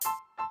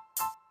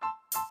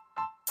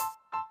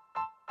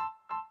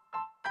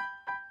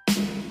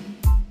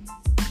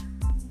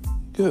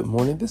Good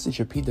morning. This is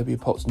your PW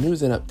Pulse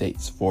news and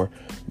updates for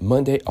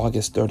Monday,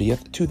 August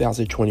 30th,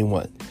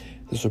 2021.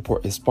 This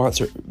report is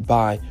sponsored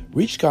by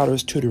Reach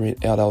Scholars Tutoring,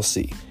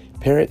 LLC.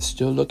 Parents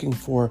still looking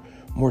for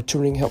more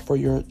tutoring help for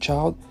your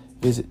child?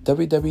 Visit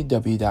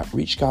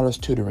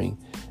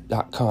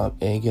www.reachscholarstutoring.com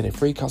and get a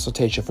free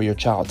consultation for your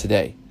child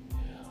today.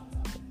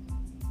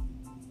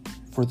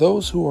 For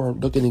those who are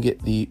looking to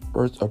get the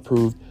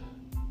approved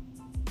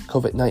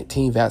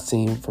COVID-19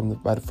 vaccine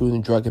by the Food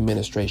and Drug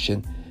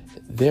Administration,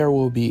 there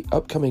will be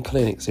upcoming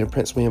clinics in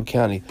Prince William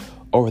County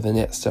over the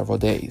next several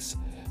days.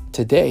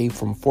 Today,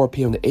 from 4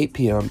 p.m. to 8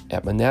 p.m.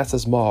 at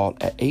Manassas Mall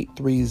at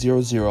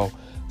 8300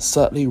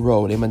 Sutley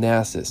Road in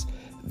Manassas,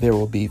 there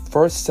will be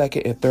first,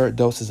 second, and third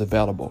doses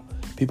available.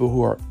 People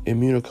who are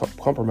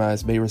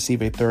immunocompromised may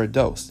receive a third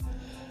dose.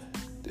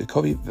 The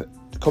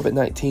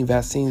COVID-19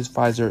 vaccines,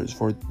 Pfizer, is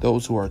for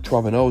those who are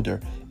 12 and older,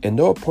 and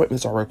no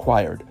appointments are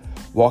required.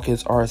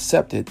 Walk-ins are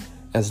accepted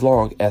as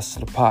long as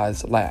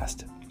supplies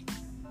last.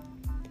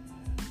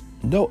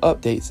 No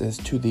updates as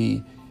to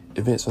the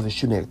events of the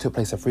shooting that took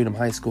place at Freedom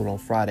High School on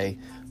Friday.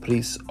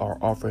 Police are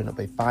offering up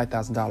a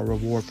 $5,000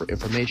 reward for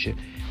information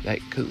that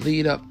could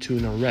lead up to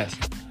an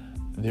arrest.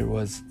 There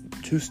was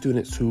 2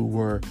 students who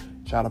were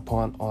shot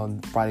upon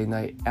on Friday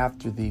night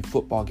after the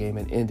football game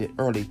and ended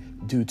early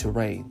due to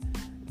rain.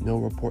 No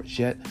reports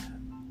yet,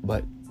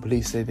 but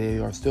police say they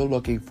are still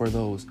looking for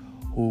those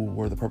who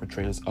were the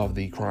perpetrators of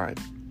the crime.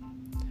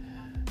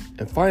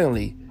 And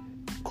finally,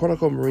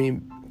 Quantico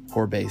Marine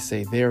Corps Base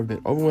say they have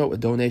been overwhelmed with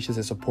donations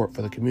and support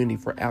for the community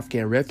for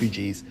Afghan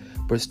refugees,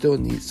 but still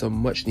need some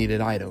much-needed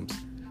items.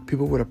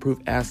 People with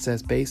approved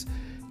access base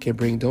can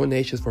bring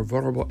donations for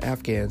vulnerable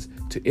Afghans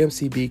to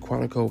MCB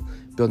Quantico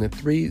Building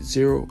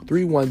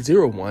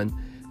 3101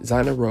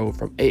 Zina Road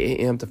from 8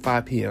 a.m. to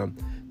 5 p.m.,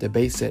 the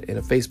base said in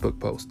a Facebook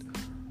post.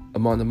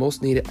 Among the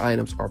most needed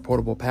items are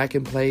portable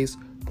pack-and-plays,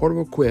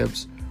 portable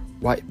quibs,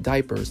 white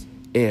diapers,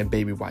 and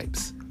baby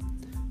wipes.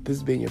 This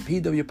has been your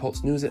PW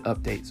Pulse News and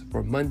Updates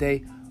for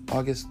Monday,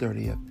 August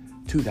 30th,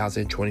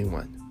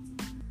 2021.